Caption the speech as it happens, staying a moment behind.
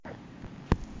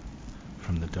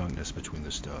From the darkness between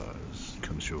the stars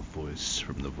comes your voice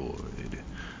from the void,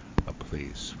 a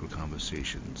place for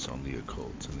conversations on the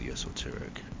occult and the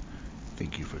esoteric.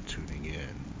 Thank you for tuning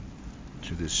in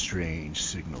to this strange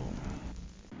signal.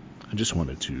 I just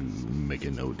wanted to make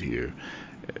a note here.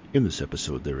 In this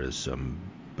episode, there is some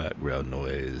background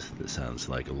noise that sounds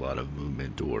like a lot of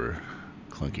movement or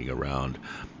clunking around.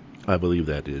 I believe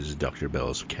that is Dr.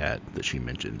 Bell's cat that she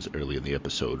mentions early in the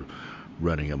episode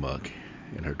running amok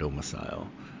in her domicile,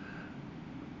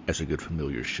 as a good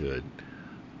familiar should.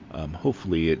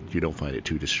 Hopefully you don't find it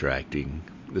too distracting.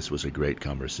 This was a great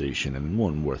conversation and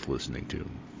one worth listening to.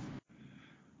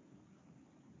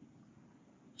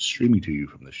 Streaming to you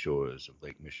from the shores of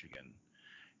Lake Michigan,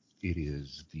 it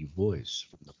is the voice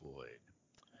from the void.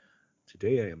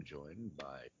 Today I am joined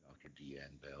by Dr.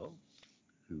 Deanne Bell,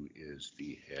 who is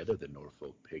the head of the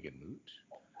Norfolk Pagan Moot,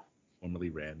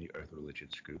 formerly ran the Earth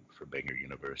Religions group for Bangor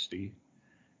University,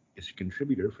 is a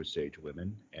contributor for Sage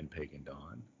Women and Pagan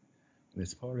Dawn, and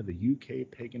is part of the UK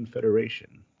Pagan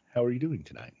Federation. How are you doing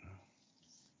tonight?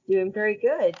 Doing very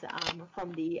good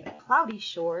from the cloudy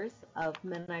shores of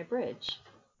Menai Bridge.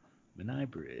 Menai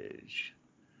Bridge.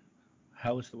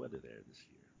 How is the weather there this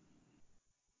year?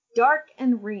 Dark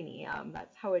and rainy.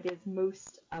 That's how it is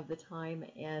most of the time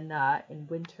in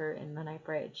winter in Menai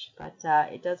Bridge, but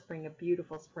it does bring a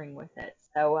beautiful spring with it.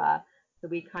 So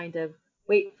we kind of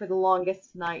wait for the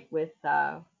longest night with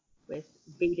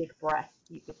bated breath,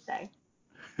 you could say.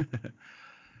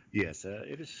 Yes,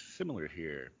 it is similar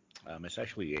here. It's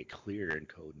actually a clear and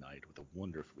cold night with a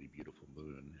wonderfully beautiful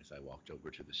moon as I walked over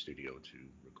to the studio to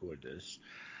record this.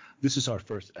 This is our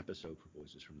first episode for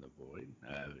Voices from the Void.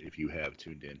 If you have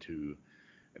tuned into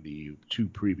the two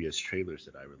previous trailers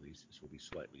that I released, this will be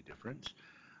slightly different.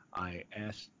 I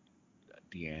asked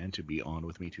Deanne to be on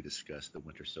with me to discuss the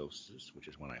winter solstice, which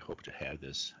is when I hope to have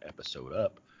this episode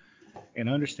up. And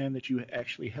I understand that you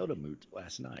actually held a moot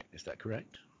last night. Is that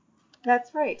correct?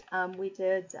 That's right. We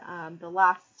did the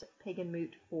last Pagan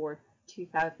Moot for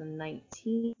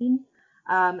 2019,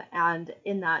 and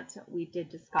in that we did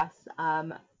discuss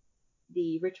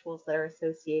the rituals that are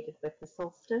associated with the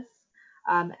solstice,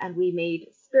 and we made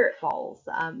spirit balls,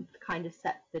 kind of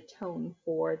set the tone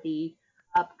for the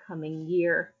upcoming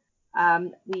year.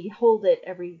 We hold it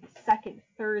every second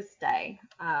Thursday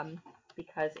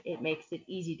because it makes it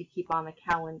easy to keep on the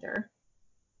calendar.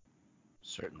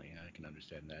 Certainly, I can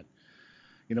understand that.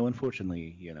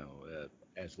 Unfortunately,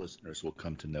 as listeners will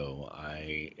come to know,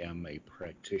 I am a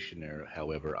practitioner.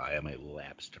 However, I am a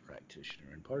lapsed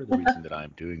practitioner. And part of the reason that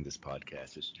I'm doing this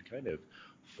podcast is to kind of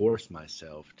force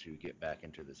myself to get back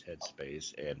into this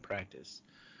headspace and practice.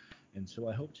 And so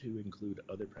I hope to include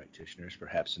other practitioners,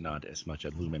 perhaps not as much a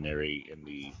luminary in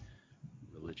the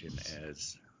religion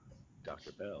as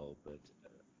Dr. Bell, but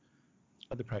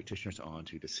other practitioners on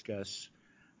to discuss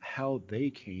how they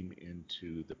came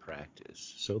into the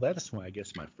practice. So that is why I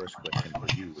guess my first question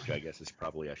for you, which I guess is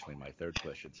probably actually my third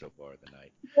question so far of the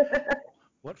night.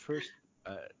 What first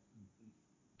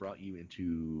brought you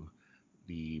into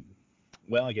the,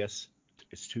 well, I guess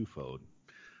it's twofold.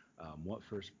 What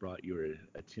first brought your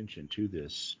attention to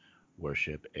this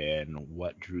worship and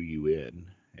what drew you in,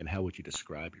 and how would you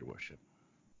describe your worship?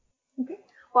 Okay.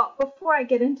 Well, before I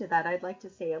get into that, I'd like to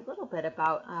say a little bit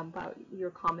about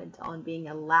your comment on being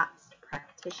a lapsed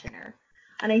practitioner.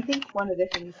 And I think one of the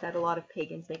things that a lot of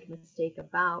pagans make a mistake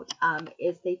about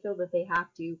is they feel that they have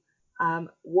to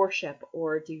worship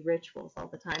or do rituals all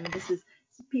the time. And this is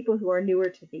people who are newer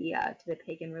to the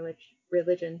pagan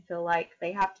religion feel like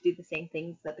they have to do the same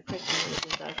things that the Christian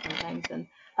religion does sometimes, and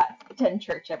that's attend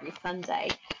church every Sunday.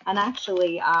 And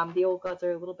actually, the old gods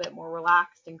are a little bit more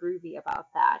relaxed and groovy about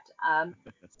that.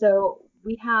 So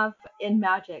we have in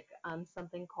magic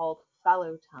something called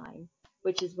fallow time,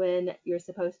 which is when you're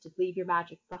supposed to leave your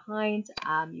magic behind.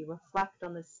 You reflect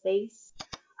on the space,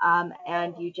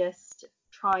 and you just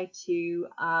try to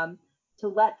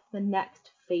let the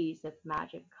next phase of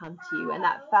magic come to you. And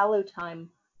that fallow time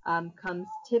comes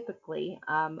typically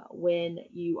when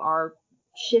you are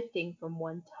shifting from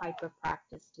one type of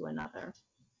practice to another.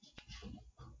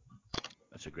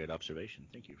 That's a great observation.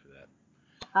 Thank you for that.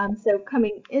 So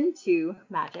coming into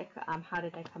magic, how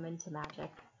did I come into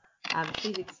magic?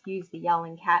 Please excuse the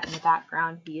yelling cat in the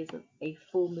background. He is a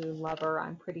full moon lover.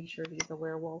 I'm pretty sure he's a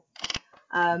werewolf.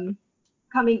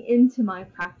 Coming into my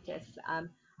practice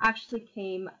actually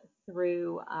came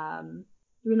through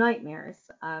nightmares.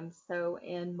 So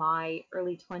in my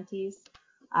early 20s,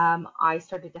 I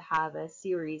started to have a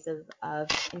series of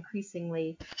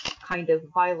increasingly kind of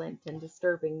violent and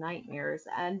disturbing nightmares,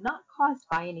 and not caused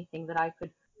by anything that I could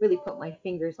really put my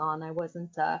fingers on. I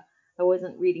I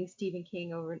wasn't reading Stephen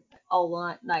King over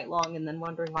all night long and then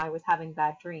wondering why I was having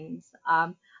bad dreams.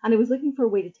 And I was looking for a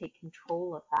way to take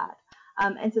control of that.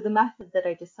 And so the method that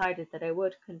I decided that I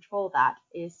would control that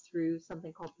is through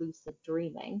something called lucid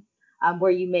dreaming,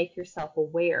 where you make yourself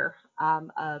aware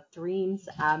of dreams,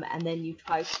 and then you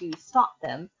try to stop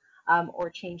them,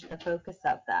 or change the focus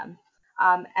of them.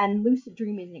 And lucid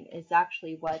dreaming is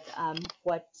actually what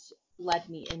led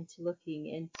me into looking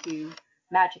into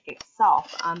magic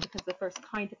itself, because the first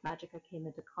kind of magic I came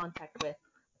into contact with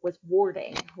was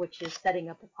warding, which is setting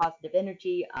up a positive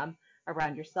energy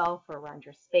around yourself or around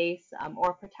your space,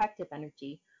 or protective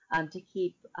energy, to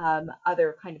keep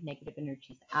other kind of negative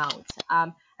energies out.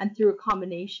 And through a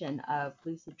combination of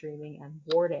lucid dreaming and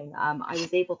warding, I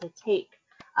was able to take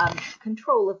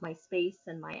control of my space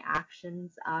and my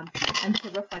actions, and to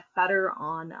reflect better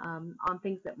on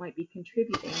things that might be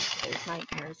contributing to those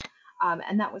nightmares.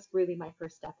 And that was really my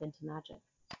first step into magic.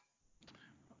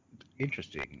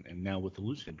 Interesting. And now with the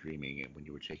lucid dreaming, when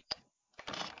you were taking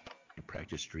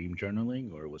practice dream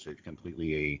journaling, or was it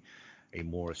completely a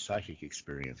more psychic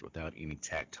experience without any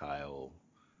tactile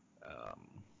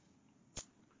um,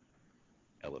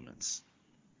 elements?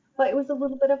 But it was a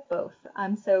little bit of both.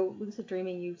 So lucid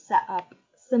dreaming, you set up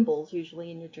symbols usually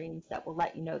in your dreams that will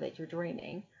let you know that you're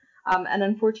dreaming. And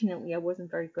unfortunately, I wasn't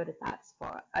very good at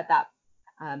that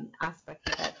aspect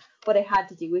of it. What I had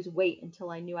to do was wait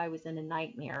until I knew I was in a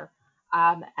nightmare,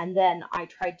 and then I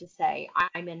tried to say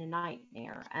I'm in a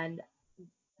nightmare, and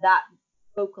that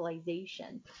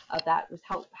vocalization of that was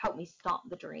help me stop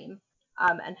the dream,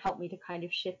 and help me to kind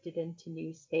of shift it into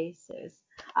new spaces.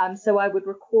 So I would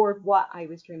record what I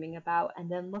was dreaming about and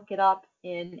then look it up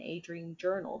in a dream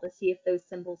journal to see if those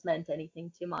symbols meant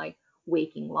anything to my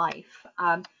waking life.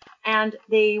 And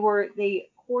they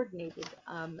coordinated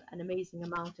an amazing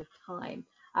amount of time.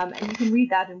 And you can read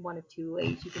that in one of two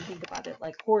ways. You can think about it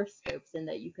like horoscopes, in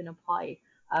that you can apply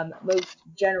most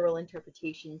general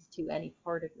interpretations to any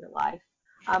part of your life.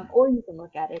 Or you can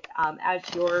look at it as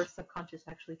your subconscious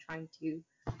actually trying to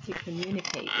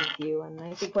communicate with you. And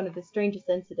I think one of the strangest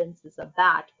incidences of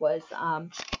that was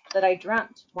that I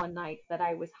dreamt one night that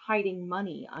I was hiding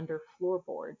money under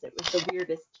floorboards. It was the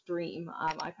weirdest dream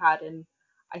I've had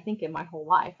I think, in my whole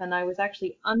life. And I was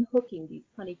actually unhooking these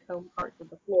honeycomb parts of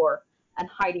the floor and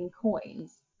hiding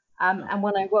coins. And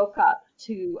when I woke up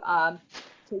to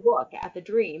look at the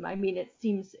dream, I mean,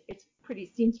 seems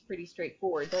pretty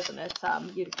straightforward, doesn't it?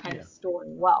 You're kind of Yeah.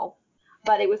 storing wealth,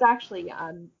 but it was actually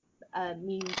a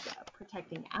means of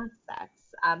protecting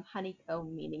assets.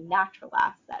 Honeycomb meaning natural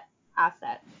assets.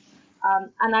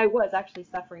 And I was actually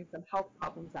suffering some health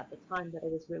problems at the time that I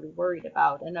was really worried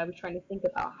about, and I was trying to think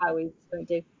about how I was going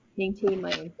to maintain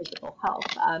my own physical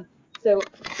health. So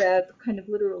the kind of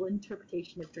literal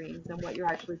interpretation of dreams and what you're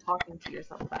actually talking to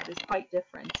yourself about is quite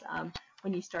different,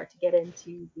 when you start to get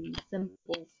into the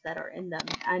symbols that are in them.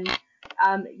 And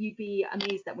you'd be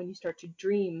amazed that when you start to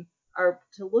dream or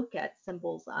to look at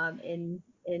symbols in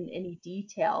any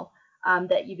detail,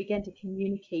 that you begin to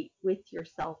communicate with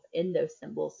yourself in those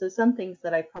symbols. So some things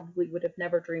that I probably would have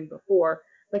never dreamed before,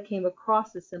 but came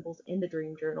across the symbols in the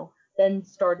dream journal, then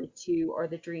started to, or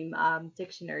the dream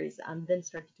dictionaries, then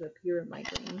started to appear in my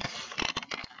dreams.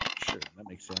 Sure, that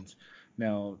makes sense.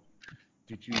 Now,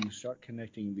 did you start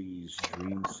connecting these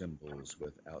dream symbols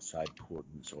with outside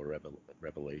portents or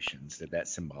revelations? Did that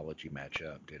symbology match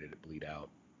up? Did it bleed out?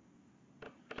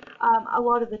 A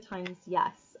lot of the times,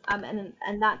 yes.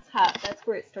 And that's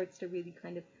where it starts to really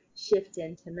kind of shift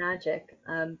into magic,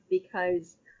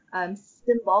 because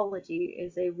symbology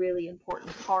is a really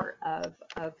important part of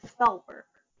spell work.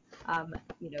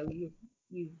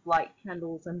 You light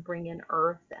candles and bring in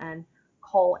earth and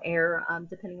call air,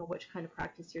 depending on which kind of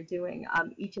practice you're doing.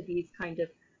 Each of these kind of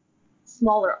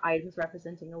smaller items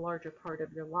representing a larger part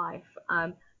of your life.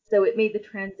 So it made the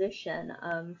transition,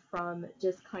 from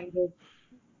just kind of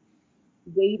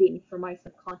waiting for my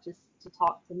subconscious to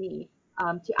talk to me,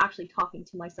 to actually talking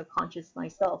to my subconscious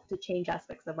myself to change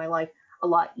aspects of my life a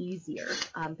lot easier,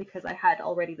 because I had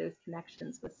already those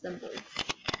connections with symbols.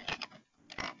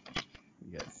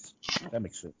 Yes, that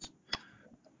makes sense.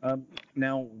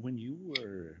 Now, when you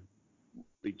were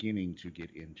beginning to get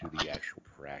into the actual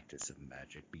practice of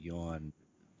magic beyond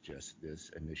just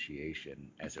this initiation,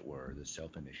 as it were, the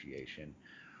self initiation,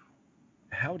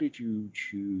 how did you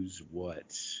choose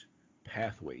what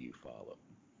pathway you follow?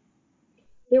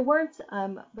 There weren't,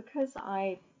 because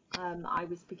I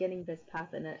was beginning this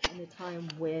path in a time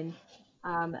when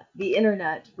the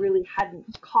internet really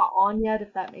hadn't caught on yet,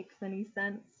 if that makes any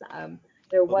sense.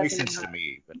 There Well, it makes wasn't sense to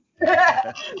me, but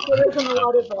there wasn't a I'm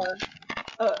lot of old.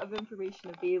 of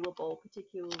information available,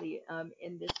 particularly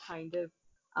in this kind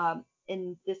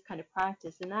of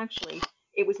practice. And actually,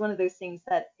 it was one of those things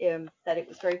that it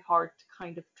was very hard to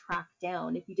kind of track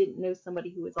down. If you didn't know somebody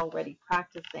who was already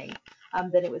practicing,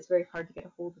 then it was very hard to get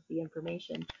a hold of the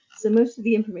information. So most of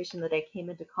the information that I came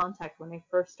into contact when I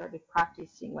first started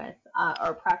practicing was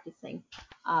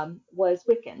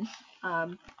Wiccan.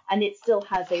 And it still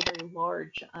has a very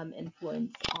large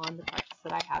influence on the practice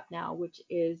that I have now, which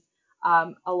is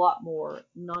a lot more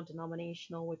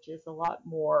non-denominational, which is a lot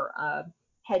more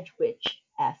hedge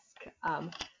witch-esque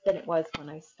than it was when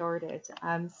I started.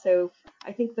 So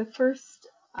I think the first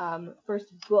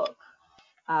book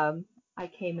I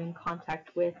came in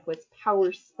contact with was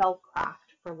Power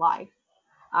Spellcraft for Life.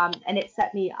 And it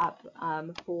set me up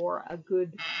for a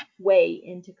good way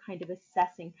into kind of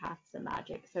assessing paths of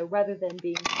magic. So rather than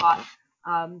being taught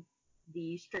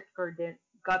the strict Gardnerian,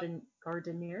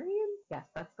 yes,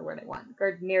 that's the word I want,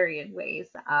 Gardnerian ways,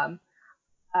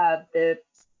 the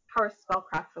Power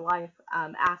Spellcraft for Life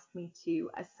asked me to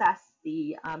assess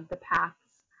the paths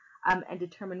and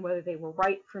determine whether they were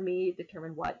right for me,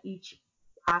 determine what each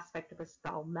aspect of a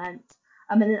spell meant.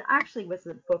 And it actually was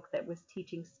a book that was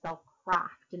teaching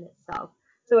spellcraft in itself.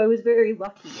 So I was very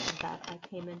lucky in that I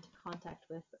came into contact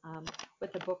with a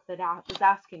book that was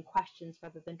asking questions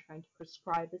rather than trying to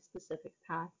prescribe a specific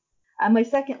path. My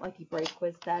second lucky break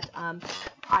was that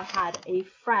I had a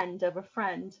friend of a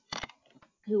friend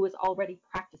who was already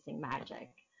practicing magic.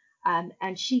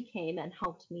 And she came and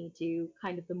helped me do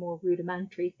kind of the more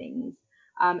rudimentary things.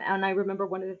 And I remember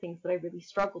one of the things that I really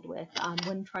struggled with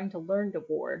when trying to learn to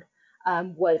ward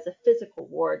was a physical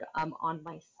ward on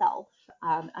myself.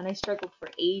 And I struggled for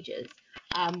ages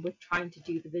with trying to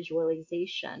do the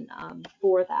visualization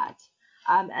for that.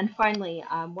 And finally,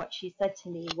 what she said to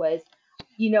me was,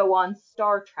 on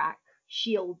Star Trek,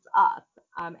 shields up.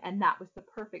 And that was the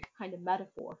perfect kind of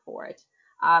metaphor for it.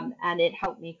 And it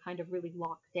helped me kind of really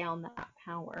lock down that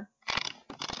power.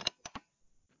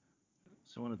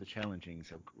 So one of the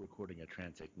challengings of recording a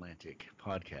transatlantic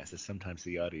podcast is sometimes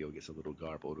the audio gets a little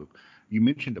garbled. You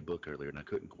mentioned a book earlier, and I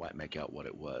couldn't quite make out what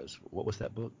it was. What was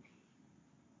that book?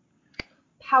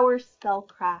 Power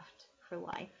Spellcraft for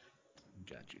Life.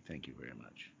 Got you. Thank you very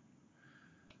much.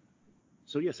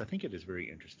 So yes, I think it is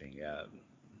very interesting.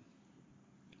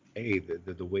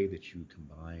 The way that you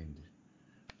combined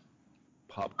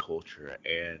pop culture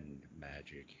and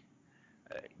magic,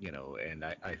 and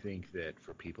I think that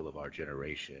for people of our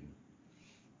generation,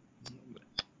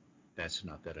 that's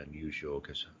not that unusual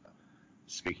because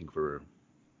speaking for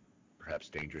perhaps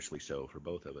dangerously so for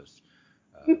both of us,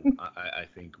 I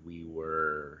think we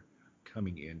were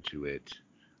coming into it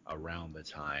around the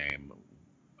time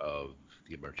of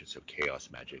the emergence of chaos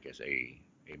magic as a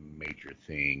major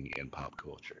thing in pop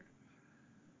culture.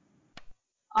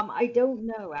 I don't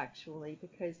know actually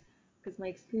because my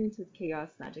experience with chaos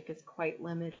magic is quite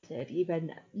limited.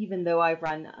 Even though I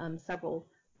run um, several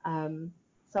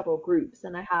groups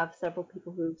and I have several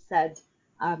people who've said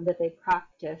that they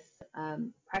practice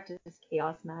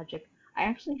chaos magic. I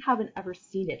actually haven't ever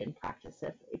seen it in practice,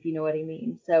 if you know what I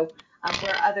mean. So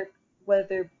where other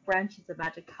branches of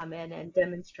magic come in and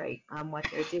demonstrate what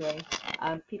they're doing,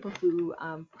 people who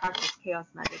practice chaos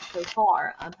magic so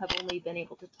far have only been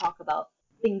able to talk about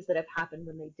things that have happened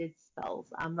when they did spells,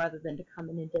 rather than to come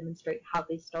in and demonstrate how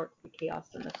they start the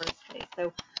chaos in the first place.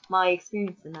 So my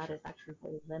experience in that is actually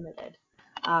very limited.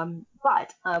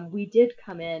 But we did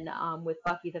come in with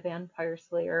Buffy the Vampire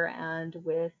Slayer and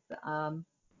with Wow.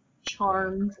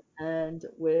 Charmed and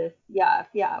with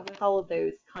with all of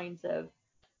those kinds of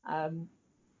um,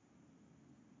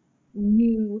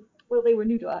 they were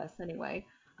new to us anyway,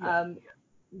 Yeah. um,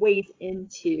 ways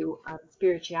into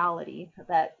spirituality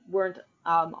that weren't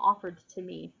offered to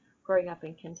me growing up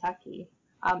in Kentucky.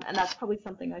 And that's probably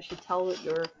something I should tell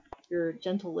your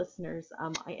gentle listeners.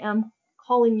 I am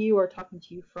calling you or talking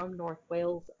to you from North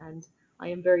Wales, and I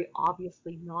am very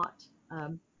obviously not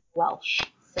Welsh.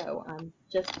 So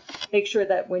just make sure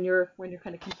that when you're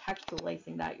kind of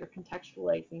contextualizing that, you're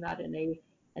contextualizing that in a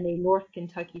North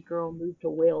Kentucky girl moved to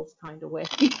Wales kind of way.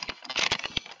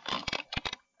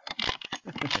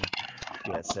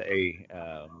 Yes, a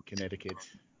Connecticut,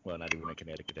 well, not even a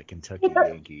Connecticut, a Kentucky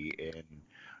Yankee in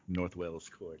North Wales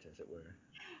court, as it were.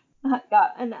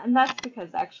 Yeah, and that's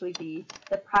because actually the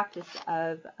practice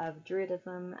of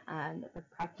Druidism and the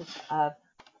practice of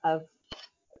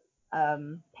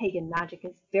pagan magic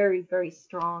is very, very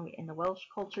strong in the Welsh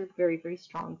culture, very, very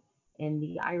strong in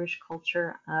the Irish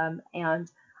culture, and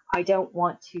I don't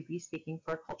want to be speaking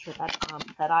for a culture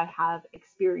that I have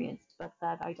experienced, but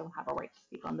that I don't have a right to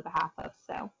speak on the behalf of.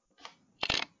 So,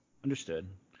 Understood.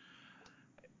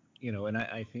 And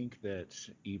I think that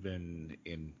even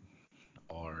in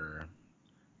our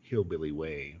hillbilly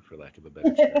way, for lack of a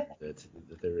better term,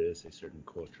 that there is a certain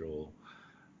cultural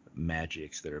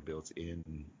magics that are built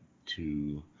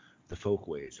into the folk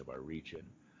ways of our region.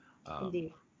 Um,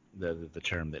 Indeed. the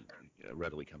term that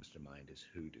readily comes to mind is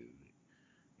hoodoo,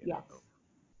 you know. Yes.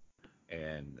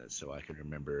 And so I can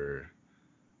remember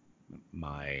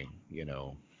my,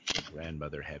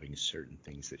 grandmother having certain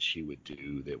things that she would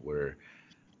do that were,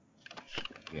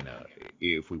 you know,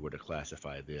 if we were to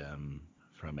classify them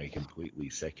from a completely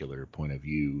secular point of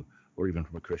view, or even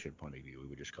from a Christian point of view, we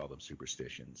would just call them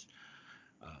superstitions.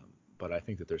 But I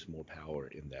think that there's more power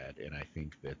in that, and I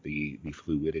think that the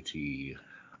fluidity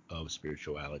of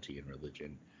spirituality and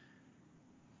religion,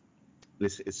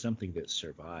 this is something that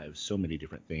survives so many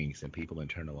different things, and people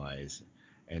internalize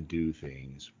and do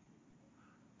things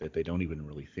that they don't even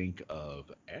really think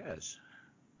of as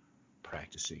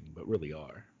practicing, but really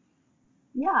are.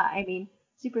 Yeah, I mean,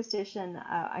 superstition.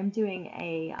 I'm doing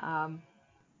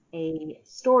a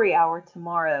story hour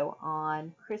tomorrow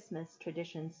on Christmas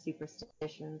traditions,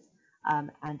 superstitions,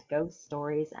 and ghost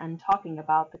stories, and talking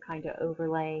about the kind of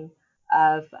overlaying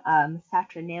of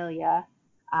Saturnalia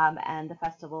and the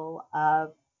festival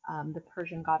of the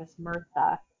Persian goddess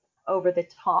Mirtha over the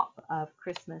top of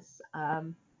Christmas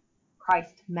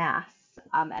Christ Mass,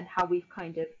 and how we've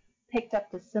kind of picked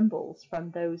up the symbols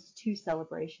from those two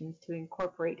celebrations to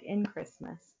incorporate in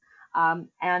Christmas.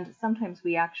 And sometimes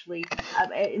we actually,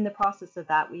 in the process of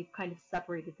that, we've kind of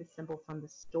separated the symbol from the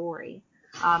story.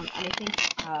 And I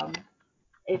think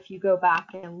if you go back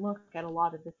and look at a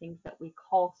lot of the things that we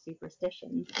call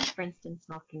superstitions, for instance,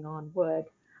 knocking on wood,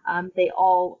 they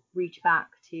all reach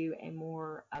back to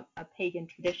a pagan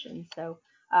tradition. So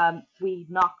we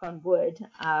knock on wood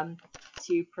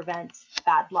to prevent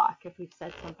bad luck if we've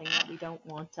said something that we don't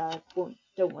want to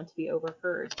be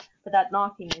overheard. But that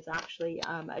knocking is actually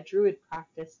a druid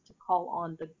practice to call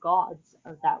on the gods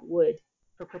of that wood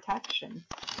for protection.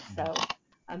 So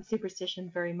superstition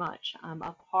very much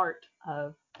a part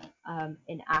of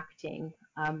enacting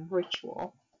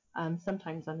ritual,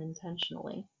 sometimes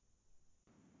unintentionally.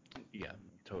 Yeah,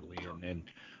 totally. And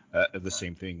the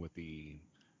same thing with the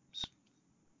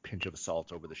pinch of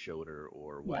salt over the shoulder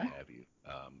or what Yeah, have you.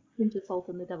 pinch of salt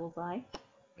in the devil's eye.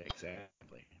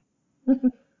 Exactly.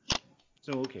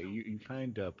 So, okay, you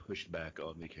kind of pushed back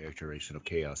on the characterization of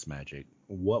chaos magic.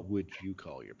 What would you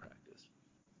call your practice?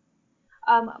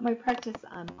 My practice,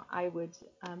 I would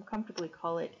comfortably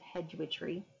call it hedge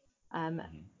witchery. Um,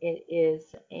 Hmm. it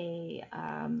is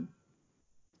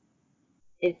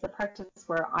it's a practice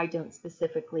where I don't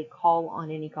specifically call on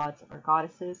any gods or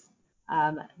goddesses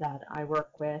that I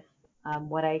work with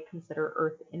what I consider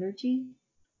earth energy.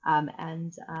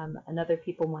 And other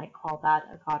people might call that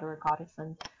a god or a goddess,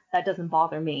 and that doesn't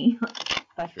bother me.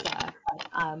 but Sure.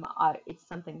 it's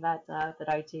something that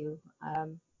I do,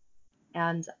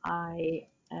 and I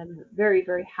am very,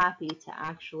 very happy to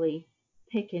actually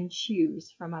pick and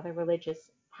choose from other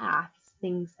religious paths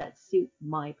things that suit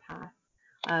my path.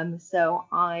 So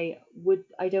I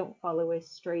don't follow a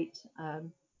straight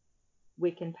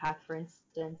Wiccan path, for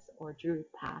instance, or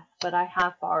Druid path, but I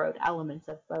have borrowed elements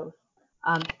of both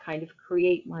to kind of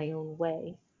create my own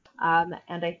way.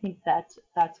 And I think that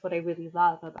that's what I really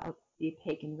love about the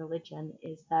pagan religion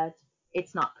is that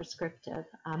it's not prescriptive,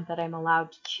 that I'm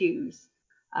allowed to choose.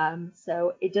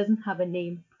 So it doesn't have a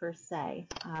name per se,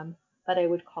 but I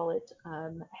would call it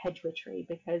hedge witchery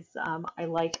because I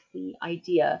like the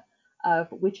idea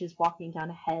of witches walking down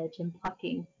a hedge and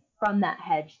plucking from that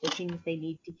hedge the things they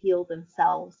need to heal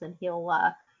themselves and heal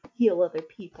other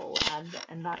people,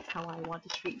 and that's how I want to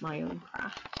treat my own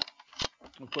craft.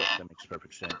 Of course, that makes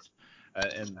perfect sense.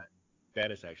 And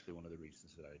that is actually one of the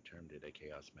reasons that I termed it a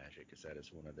chaos magic, is that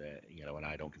is one of the, and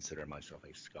I don't consider myself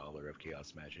a scholar of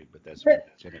chaos magic, but that's one of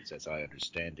the tenets, as I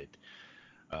understand it,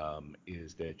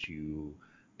 is that you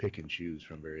pick and choose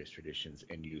from various traditions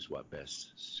and use what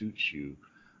best suits you.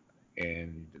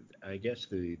 And I guess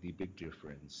the big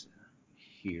difference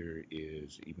here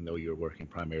is, even though you're working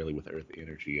primarily with earth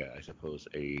energy, I suppose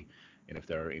and if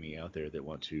there are any out there that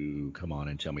want to come on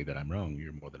and tell me that I'm wrong,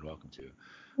 you're more than welcome to.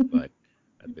 But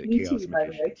the Me too, chaos by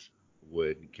the way. magicians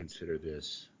would consider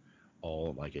this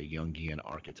all like a Jungian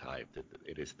archetype, that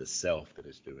it is the self that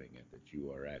is doing it, that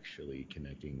you are actually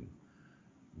connecting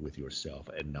with yourself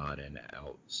and not an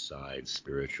outside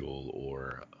spiritual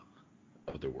or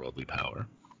otherworldly power.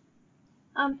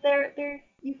 There,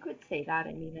 you could say that.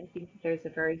 I mean, I think there's a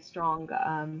very strong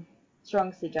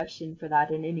suggestion for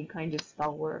that in any kind of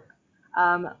spell work.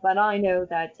 But I know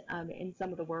that in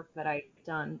some of the work that I've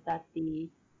done, that the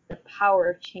power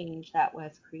of change that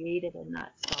was created in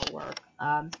that spell work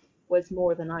was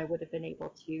more than I would have been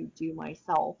able to do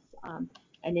myself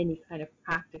in any kind of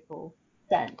practical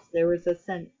sense. There was a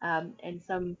sense, in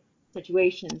some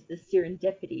situations, the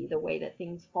serendipity, the way that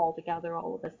things fall together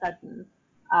all of a sudden,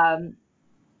 um,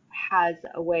 has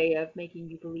a way of making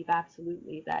you believe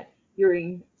absolutely that you're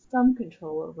in some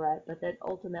control over it, but that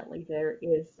ultimately there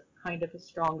is kind of a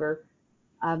stronger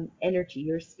energy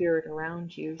or spirit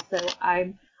around you. So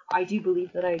I do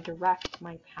believe that I direct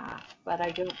my path, but I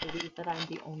don't believe that I'm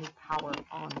the only power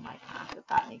on my path, if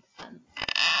that makes sense.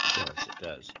 It does. It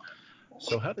does.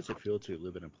 So how does it feel to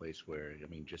live in a place where, I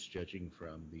mean, just judging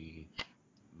from the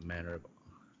manner of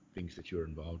things that you're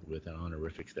involved with and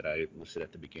honorifics that I listed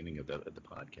at the beginning of the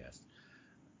podcast,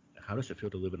 how does it feel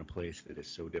to live in a place that is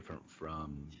so different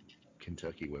from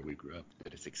Kentucky, where we grew up,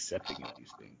 that is accepting of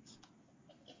these things?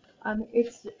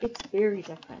 It's very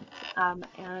different,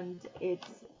 and it's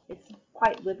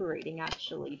quite liberating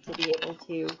actually to be able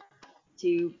to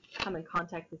come in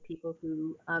contact with people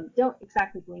who don't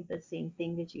exactly believe the same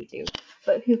thing that you do,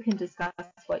 but who can discuss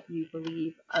what you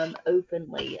believe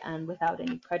openly and without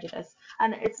any prejudice.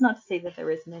 And it's not to say that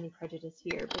there isn't any prejudice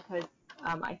here, because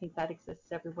I think that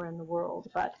exists everywhere in the world.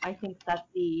 But I think that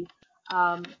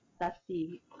um,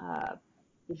 the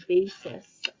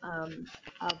basis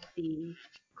of the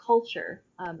culture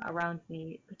around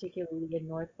me, particularly in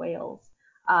North Wales,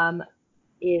 um,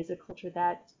 is a culture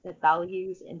that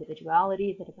values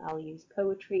individuality, that values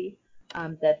poetry,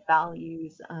 that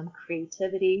values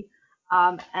creativity,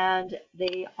 and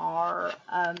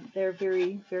they're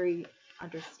very very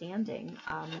understanding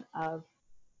of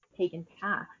pagan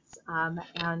paths,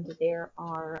 and there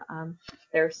are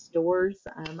stores.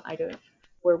 I don't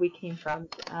where we came from,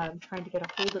 trying to get a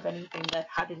hold of anything that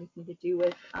had anything to do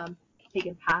with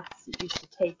pagan paths used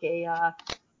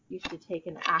to take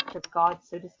an act of God,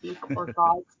 so to speak, or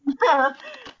gods.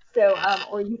 So,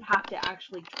 or you'd have to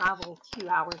actually travel 2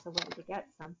 hours away to get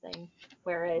something.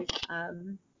 Whereas,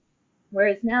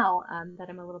 whereas now that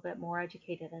I'm a little bit more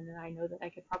educated and I know that I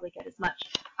could probably get as much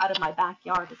out of my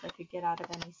backyard as I could get out of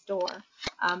any store,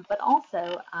 but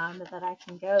also that I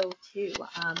can go to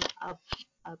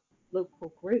a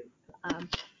local group um,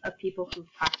 of people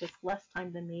who've practiced less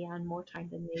time than me and more time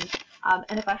than me.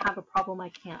 And if I have a problem I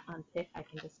can't unpick, I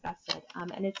can discuss it.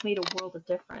 And it's made a world of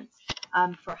difference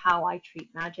for how I treat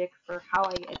magic, for how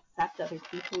I accept other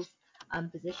people's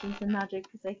positions in magic,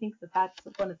 because I think that that's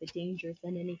one of the dangers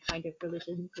in any kind of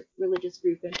religious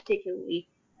group, and particularly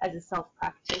as a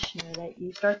self-practitioner, that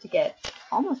you start to get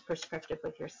almost prescriptive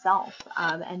with yourself,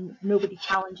 and nobody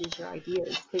challenges your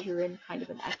ideas because you're in kind of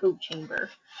an echo chamber.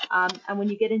 And when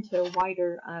you get into a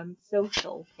wider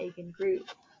social pagan group,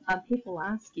 people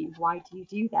ask you, why do you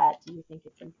do that? Do you think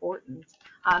it's important?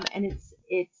 And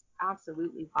it's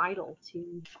absolutely vital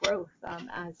to growth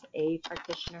as a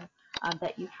practitioner,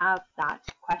 that you have that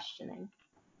questioning.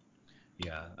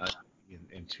 Yeah,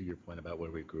 and to your point about where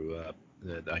we grew up,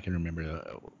 that I can remember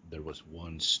there was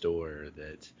one store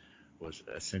that was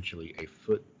essentially a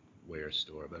footwear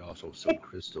store, but also sold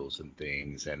crystals and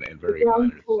things and The very minor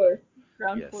stuff.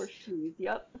 ground floor Yes, shoes.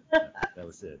 Yep. that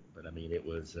was it. But I mean, it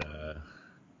was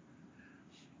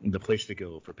the place to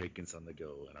go for pagans on the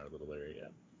go in our little area.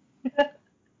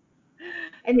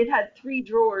 And it had 3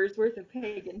 drawers worth of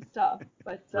pagan stuff.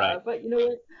 Right. But you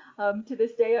know what? To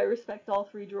this day, I respect all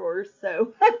 3 drawers.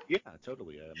 So Yeah,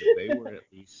 totally. But they were at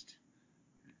least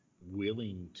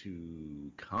willing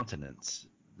to countenance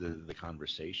the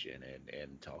conversation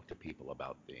and talk to people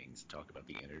about things, talk about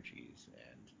the energies,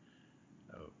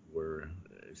 and were,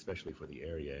 especially for the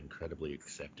area, incredibly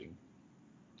accepting.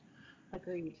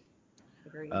 agreed.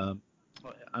 Agreed. Um,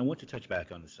 I want to touch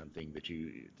back on something that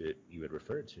you had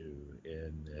referred to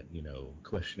in that,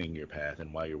 questioning your path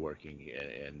and why you're working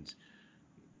and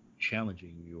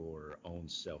challenging your own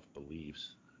self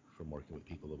beliefs from working with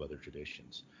people of other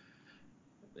traditions.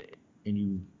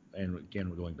 And again,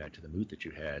 we're going back to the mood that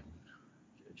you had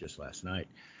just last night.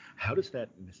 How does that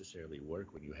necessarily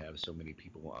work when you have so many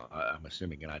people? I'm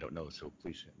assuming, and I don't know, so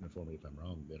please inform me if I'm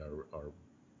wrong, that are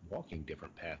walking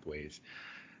different pathways.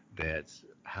 That's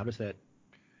how does that?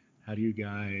 How do you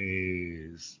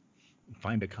guys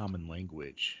find a common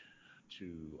language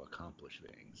to accomplish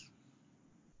things?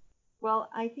 Well,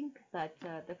 I think that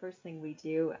the first thing we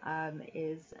do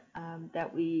is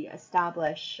that we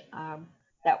establish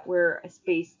that we're a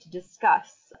space to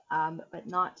discuss, but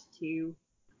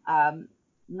um,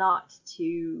 not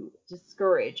to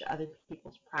discourage other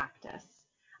people's practice.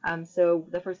 So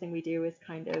the first thing we do is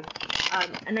kind of,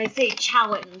 and I say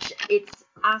challenge, it's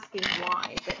asking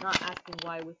why, but not asking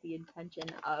why with the intention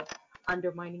of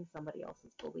undermining somebody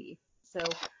else's belief. So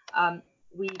um,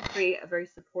 we create a very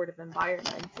supportive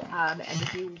environment. And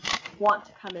if you want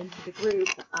to come into the group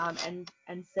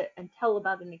and sit and tell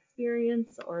about an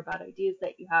experience or about ideas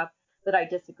that you have that I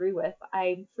disagree with,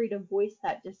 I'm free to voice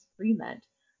that disagreement,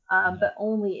 but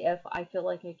only if I feel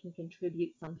like I can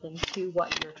contribute something to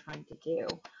what you're trying to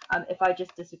do. If I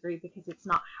just disagree because it's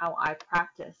not how I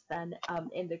practice, then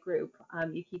in the group,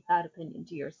 you keep that opinion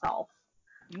to yourself.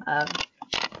 Um,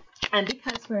 and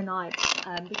because we're not,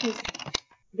 because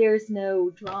there's no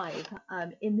drive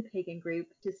in the pagan group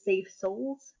to save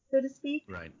souls, so to speak,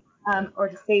 Right. or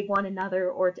to save one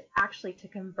another, or to actually to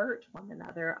convert one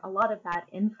another. A lot of that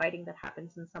infighting that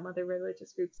happens in some other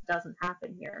religious groups doesn't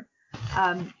happen here,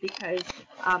 because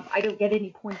I don't get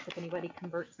any points if anybody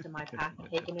converts to my path of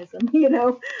paganism.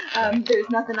 Right. There's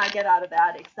nothing I get out of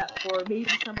that except for maybe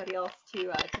somebody else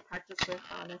to practice with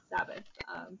on a Sabbath.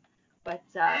 But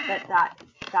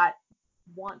that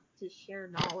want to share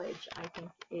knowledge, I think,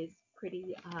 is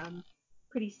pretty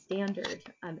standard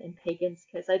in pagans,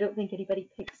 because I don't think anybody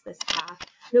picks this path.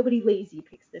 Nobody lazy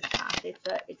picks this path.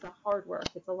 It's a hard work.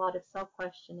 It's a lot of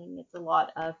self-questioning. It's a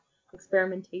lot of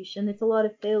experimentation. It's a lot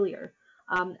of failure.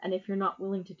 And if you're not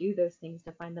willing to do those things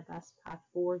to find the best path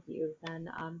for you,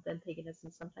 then paganism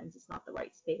sometimes is not the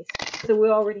right space. So we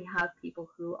already have people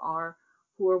who are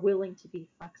willing to be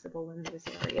flexible in those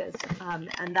areas,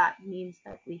 and that means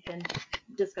that we can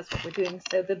discuss what we're doing.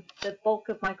 So the bulk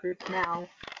of my group now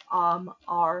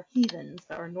are heathens,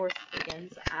 are Norse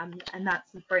pagans, and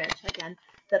that's a branch again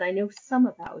that I know some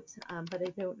about, but I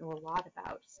don't know a lot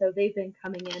about. So they've been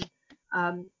coming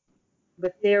in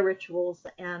with their rituals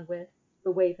and with the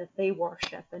way that they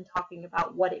worship, and talking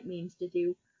about what it means to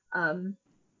do,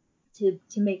 to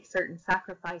make certain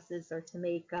sacrifices, or to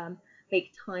make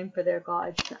time for their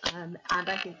gods, and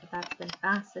I think that that's been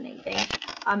fascinating,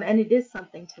 and it is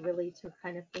something to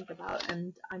kind of think about.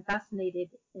 And I'm fascinated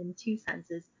in two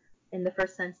senses. In the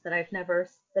first sense, that I've never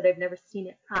seen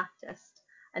it practiced,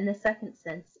 and the second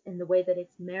sense in the way that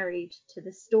it's married to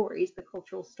the stories, the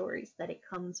cultural stories that it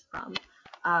comes from,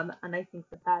 and I think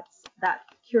that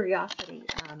curiosity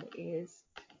is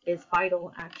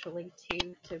vital, actually,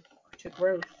 to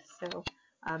growth. So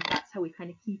that's how we kind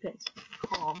of keep it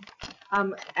calm.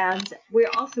 And we're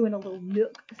also in a little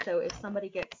nook, so if somebody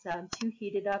gets too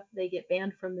heated up, they get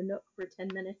banned from the nook for 10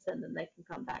 minutes, and then they can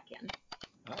come back in.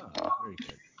 Very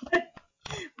good.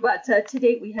 But to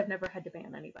date, we have never had to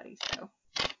ban anybody. So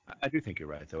I do think you're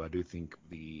right, though. I do think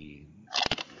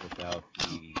without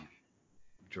the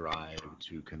drive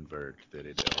to convert, that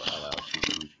it allows you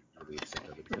to really accept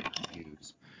other people's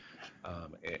views.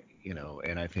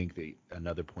 And I think that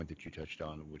another point that you touched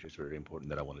on, which is very important,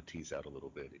 that I want to tease out a little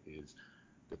bit, is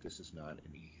that this is not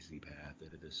an easy path,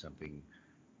 that it is something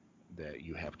that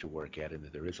you have to work at, and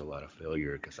that there is a lot of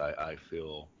failure, because I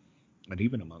feel, and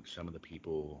even amongst some of the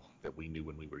people that we knew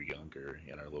when we were younger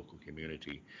in our local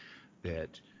community,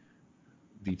 that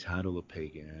the title of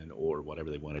pagan, or whatever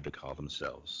they wanted to call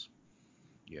themselves,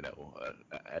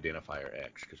 identifier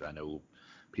X, because I know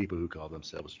people who call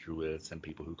themselves druids and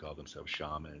people who call themselves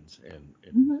shamans, and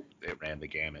it ran the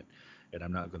gamut. And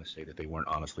I'm not going to say that they weren't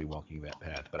honestly walking that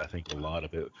path, but I think a lot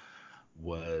of it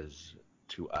was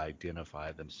to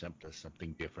identify themselves as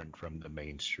something different from the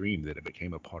mainstream, that it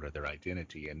became a part of their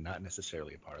identity and not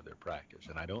necessarily a part of their practice.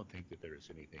 And I don't think that there is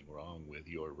anything wrong with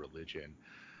your religion,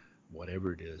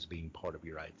 whatever it is, being part of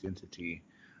your identity,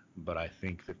 but I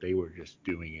think that they were just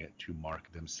doing it to mark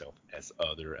themselves as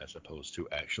other, as opposed to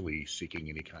actually seeking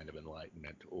any kind of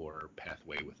enlightenment or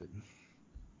pathway with it.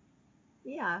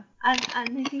 yeah, and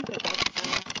I think that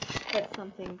that's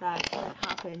something that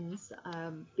happens,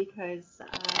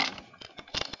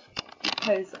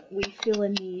 because we feel a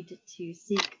need to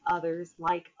seek others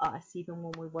like us, even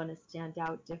when we want to stand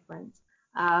out different.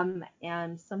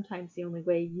 And sometimes the only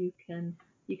way you can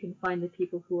find the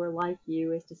people who are like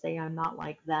you is to say, I'm not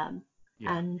like them.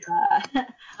 Yeah. And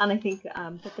and I think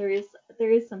that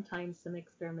there is sometimes some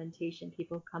experimentation.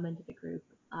 People come into the group,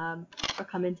 or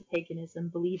come into paganism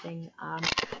believing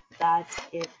that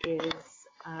it is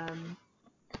um,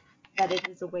 that it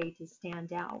is a way to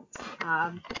stand out.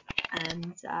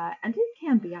 And it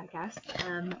can be, I guess.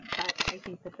 But I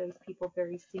think that those people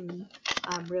very soon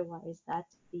realize that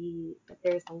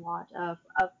there's a lot of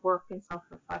work and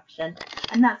self-reflection,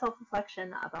 and that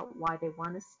self-reflection about why they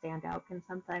want to stand out can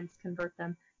sometimes convert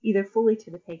them either fully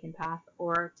to the pagan path,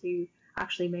 or to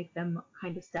actually make them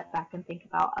kind of step back and think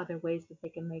about other ways that they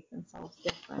can make themselves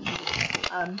different.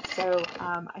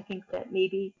 I think that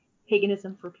maybe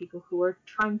paganism for people who are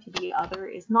trying to be other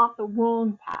is not the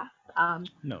wrong path,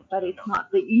 No, but no. it's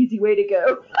not the easy way to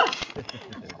go.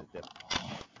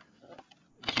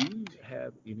 Do you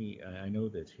have any? I know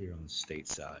that here on the state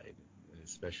side,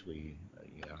 especially,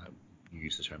 you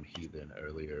used the term heathen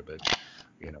earlier, but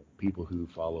people who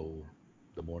follow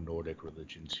the more Nordic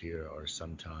religions here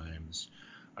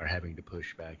are having to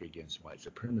push back against white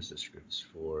supremacist groups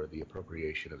for the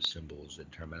appropriation of symbols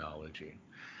and terminology.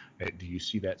 Do you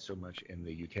see that so much in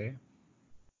the UK?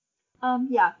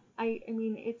 Yeah, I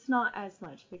mean it's not as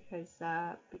much because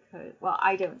well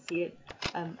I don't see it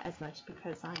as much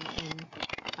because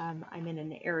I'm in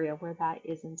an area where that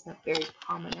isn't a very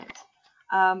prominent.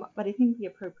 But I think the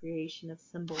appropriation of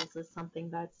symbols is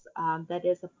something that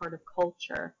is a part of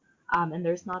culture, and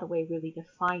there's not a way really to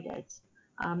fight it.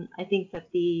 I think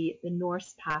that the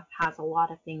Norse path has a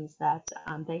lot of things that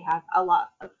they have a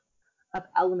lot of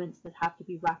elements that have to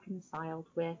be reconciled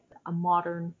with a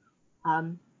modern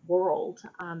um, world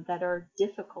that are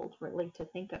difficult really to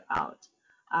think about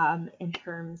in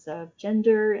terms of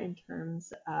gender, in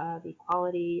terms of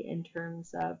equality, in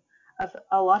terms of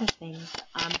a lot of things.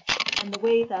 And the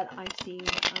way that I've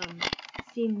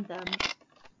seen them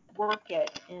work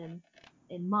it in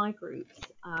my groups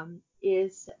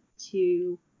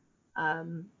to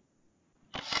um,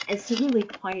 is to really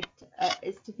quite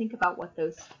is to think about what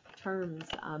those terms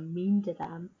mean to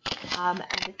them, and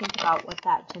to think about what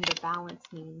that gender balance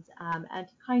means, and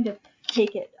to kind of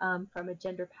take it from a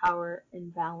gender power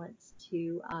imbalance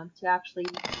to actually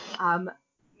um,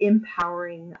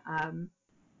 empowering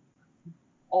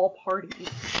all parties.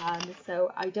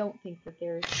 So I don't think that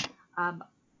there's um,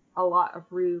 a lot of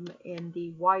room in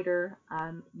the wider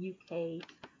UK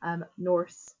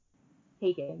Norse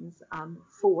pagans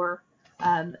for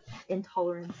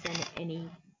intolerance in any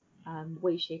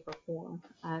way, shape, or form.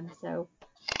 So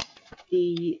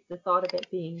the thought of it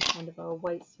being kind of a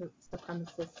white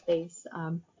supremacist space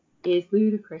is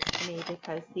ludicrous to me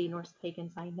because the Norse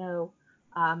pagans I know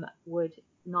would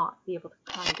not be able to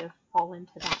kind of fall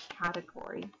into that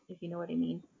category, if you know what I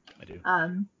mean. I do.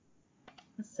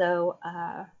 So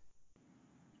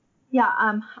yeah,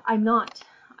 I'm not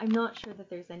sure that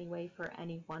there's any way for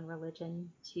any one religion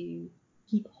to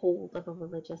keep hold of a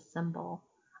religious symbol.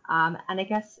 And I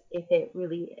guess if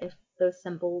those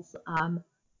symbols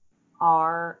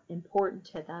are important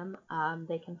to them,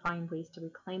 they can find ways to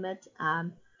reclaim it.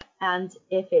 And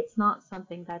if it's not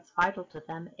something that's vital to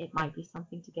them, it might be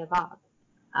something to give up.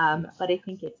 Yes. But I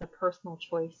think it's a personal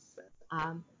choice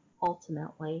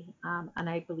ultimately, and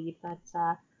I believe that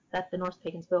the Norse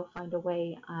pagans will find a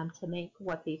way to make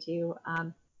what they do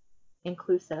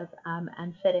inclusive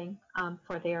and fitting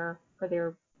for their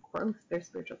growth, their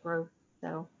spiritual growth.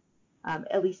 So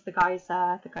at least the guys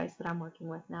that I'm working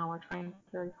with now are trying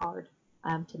very hard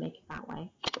to make it that way.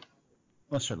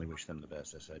 Well, I certainly wish them the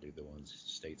best, as I do the ones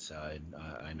stateside.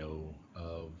 I know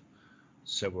of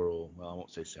several, well, I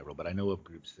won't say several, but I know of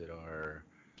groups that are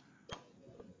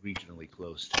regionally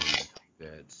close to me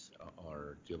that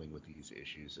are dealing with these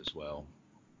issues as well.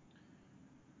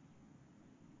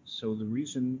 So the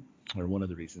reason, or one of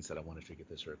the reasons that I wanted to get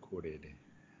this recorded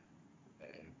uh,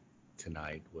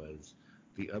 tonight was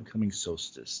the upcoming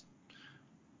solstice.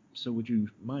 So would you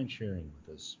mind sharing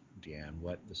with us, Deanne,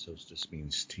 what the solstice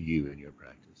means to you in your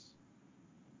practice?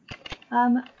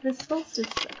 The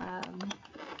solstice,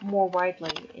 more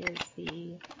widely, is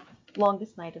the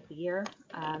longest night of the year.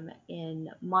 In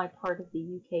my part of the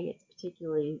UK, it's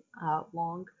particularly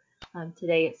long.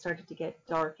 Today it started to get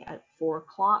dark at 4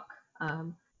 o'clock.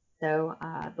 So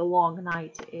the long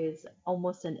night is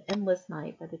almost an endless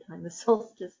night by the time the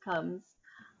solstice comes.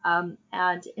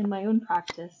 And in my own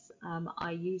practice,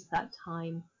 I use that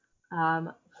time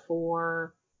um,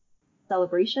 for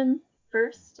celebration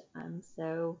first.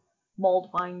 So mulled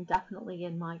wine definitely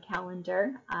in my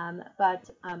calendar, but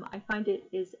I find it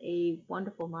is a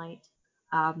wonderful night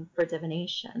for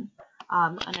divination.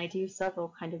 And I do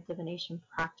several kind of divination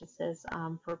practices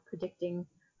for predicting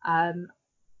um,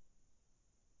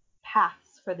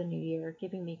 paths for the new year,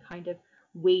 giving me kind of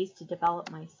ways to develop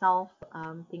myself,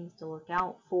 things to look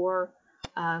out for.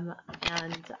 Um,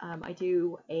 and I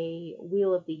do a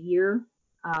Wheel of the Year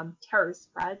tarot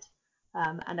spread.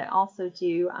 And I also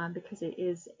do, because it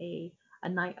is a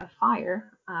night of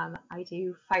fire, I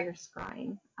do fire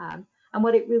scrying. And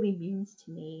what it really means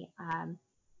to me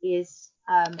is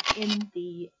in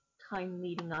the time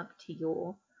leading up to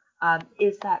Yule,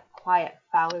 is that quiet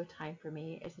fallow time for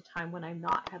me. Is a time when I'm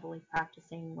not heavily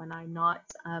practicing, when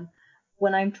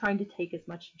I'm trying to take as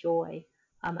much joy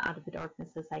out of the darkness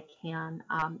as I can.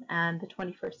 And the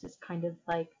 21st is kind of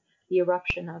like the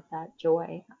eruption of that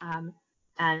joy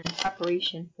and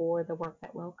preparation for the work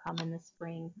that will come in the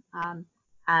spring.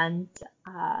 And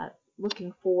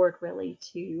looking forward really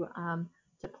to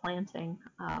planting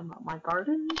my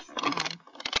gardens,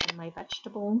 in my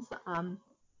vegetables,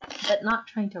 but not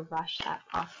trying to rush that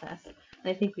process. And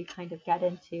I think we kind of get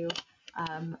into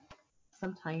um,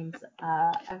 sometimes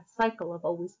a cycle of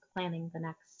always planning the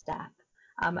next step.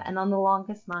 And on the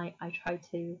longest night, I try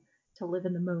to live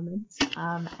in the moment,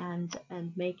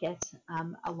 and make it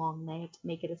a long night,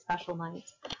 make it a special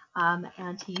night,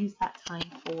 and to use that time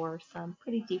for some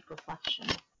pretty deep reflection.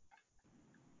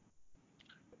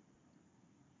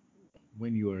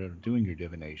 When you are doing your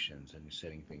divinations and you're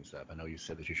setting things up, I know you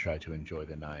said that you try to enjoy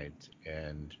the night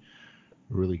and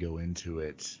really go into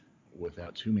it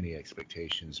without too many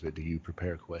expectations, but do you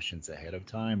prepare questions ahead of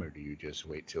time or do you just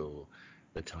wait till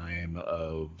the time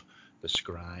of the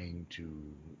scrying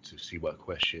to see what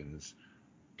questions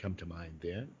come to mind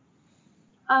then?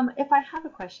 If I have a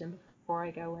question before I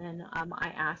go in, I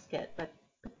ask it, but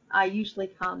I usually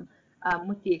come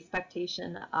with the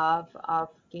expectation of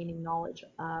gaining knowledge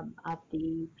of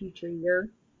the future year.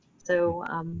 So,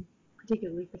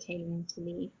 particularly pertaining to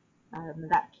me,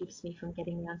 that keeps me from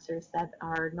getting answers that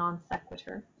are non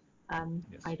sequitur. I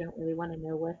Yes, don't really want to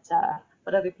know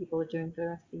what other people are doing for the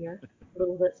rest of the year. A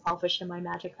little bit selfish in my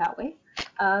magic that way.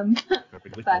 Um,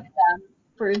 perfectly but fine.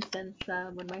 for instance,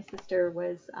 when my sister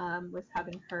was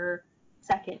having her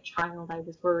second child, I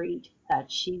was worried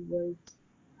that she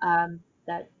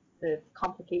that the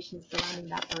complications surrounding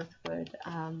that birth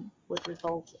would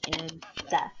result in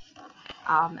death.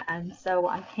 And so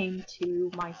I came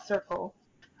to my circle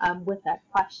with that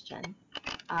question,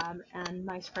 and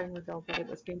my screen revealed that it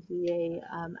was going to be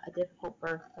a difficult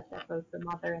birth, but that both the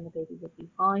mother and the baby would be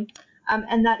fine.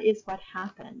 And that is what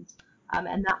happened.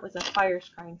 And that was a fire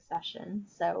scrying session.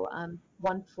 So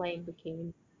one flame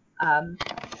became um,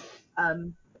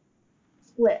 um,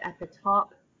 split at the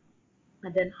top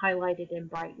and then highlighted in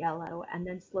bright yellow, and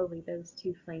then slowly those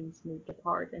two flames moved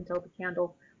apart until the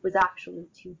candle was actually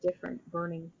two different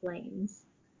burning flames.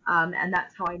 And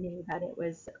that's how I knew that it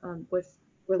was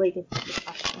related to the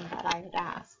question that I had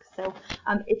asked. So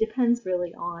it depends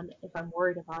really on if I'm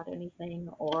worried about anything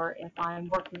or if I'm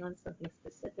working on something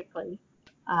specifically,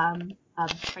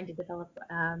 trying to develop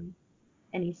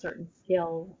any certain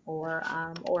skill, or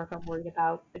if I'm worried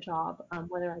about a job,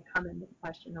 whether I come in with a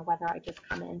question or whether I just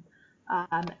come in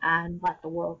and let the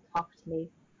world talk to me.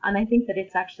 And I think that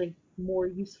it's actually more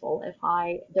useful if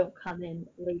I don't come in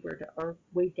labored or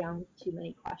weighed down with too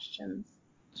many questions.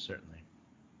 Certainly.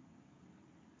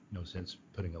 No sense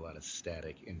putting a lot of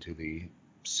static into the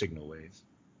signal waves.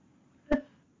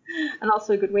 And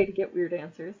also a good way to get weird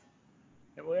answers.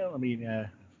 Well, I mean,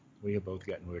 we have both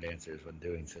gotten weird answers when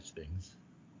doing such things.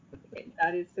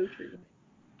 That is so true.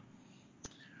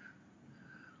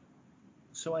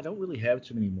 So I don't really have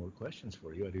too many more questions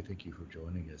for you. I do thank you for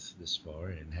joining us this far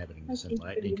and having I this thank you for the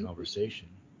enlightening invitation. conversation.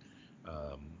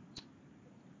 Um,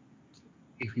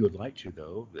 if you would like to,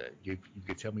 though, you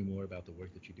could tell me more about the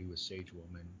work that you do with Sage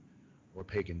Woman or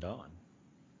Pagan Dawn.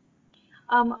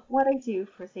 What I do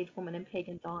for Sage Woman and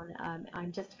Pagan Dawn,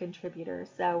 I'm just a contributor.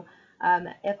 So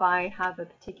if I have a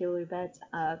particular bit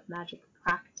of magic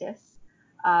practice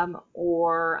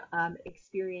or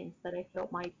experience that I feel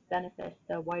might benefit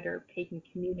the wider pagan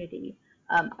community,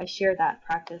 I share that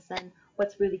practice. And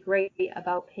what's really great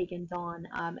about Pagan Dawn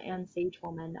and Sage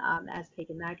Woman as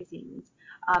pagan magazines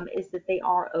is that they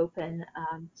are open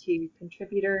to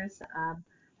contributors,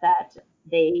 that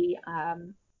they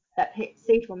that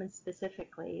Sage Woman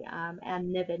specifically,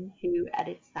 and Niven, who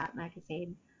edits that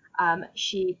magazine,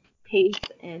 she pays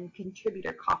in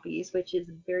contributor copies, which is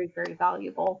very, very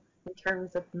valuable in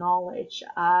terms of knowledge,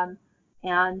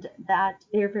 and that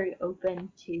they're very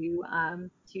open to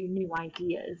new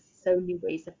ideas, so new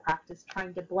ways of practice,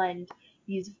 trying to blend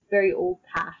these very old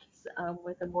paths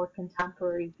with a more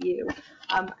contemporary view,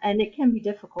 and it can be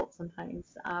difficult sometimes,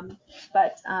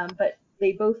 but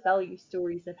they both value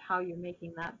stories of how you're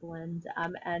making that blend,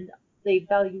 and they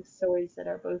value stories that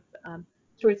are both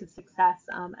stories of success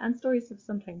and stories of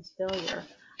sometimes failure.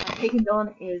 Pagan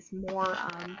Dawn is more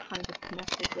kind of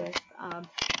connected with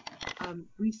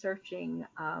researching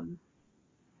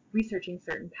researching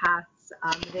certain paths.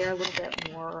 They're a little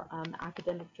bit more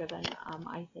academic driven,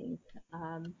 I think.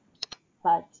 Um,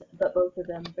 but both of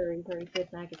them very, very good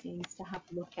magazines to have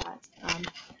a look at.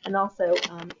 And also,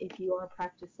 if you are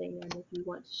practicing and if you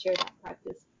want to share that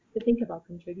practice, to think about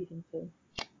contributing to.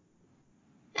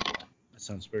 That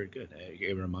sounds very good.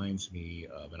 It reminds me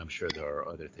of, and I'm sure there are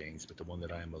other things, but the one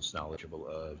that I am most knowledgeable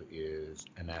of is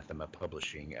Anathema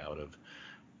Publishing out of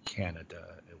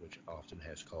Canada, which often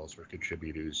has calls for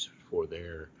contributors for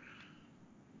their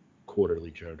quarterly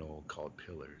journal called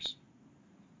Pillars.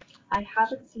 I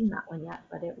haven't seen that one yet,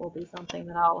 but it will be something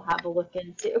that I'll have a look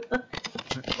into.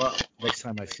 Well, next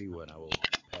time I see one, I will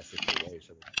pass official way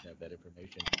so that you can have that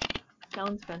information.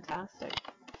 Sounds fantastic.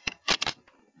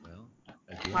 Well,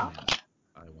 again, Well,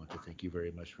 I want to thank you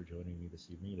very much for joining me this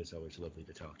evening. It is always lovely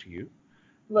to talk to you.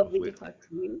 lovely to Hopefully, talk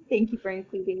to you. Thank you for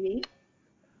including me.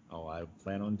 oh, I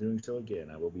plan on doing so again.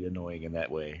 I will be annoying in that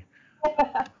way.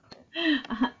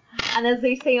 And as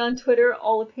they say on Twitter,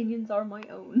 all opinions are my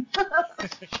own.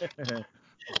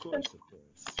 Of course, of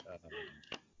course.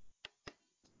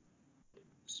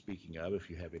 Speaking of, if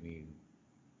you have any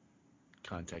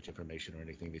contact information or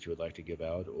anything that you would like to give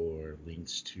out or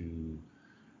links to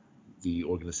the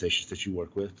organizations that you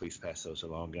work with, please pass those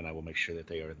along and I will make sure that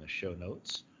they are in the show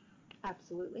notes.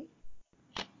 Absolutely.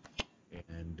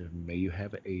 And may you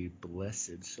have a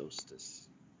blessed solstice.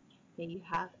 May you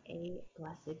have a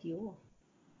blessed Yule.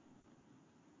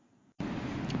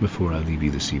 Before I leave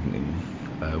you this evening,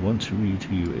 I want to read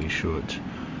to you a short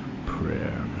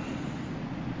prayer.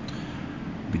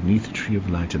 Beneath the tree of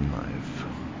light and life,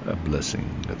 a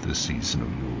blessing at this season of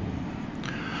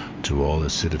Yule. To all that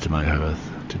sit at my hearth,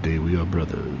 today we are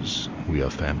brothers, we are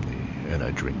family, and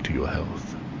I drink to your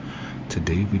health.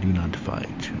 Today we do not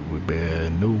fight, we bear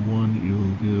no one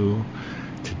ill will.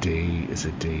 Today is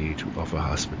a day to offer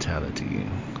hospitality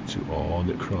to all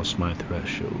that cross my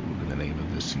threshold in the name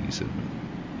of this season.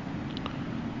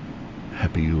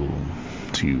 Happy Yule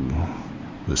to you,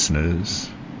 listeners,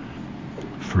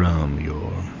 from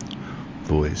your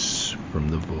voice from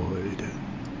the void.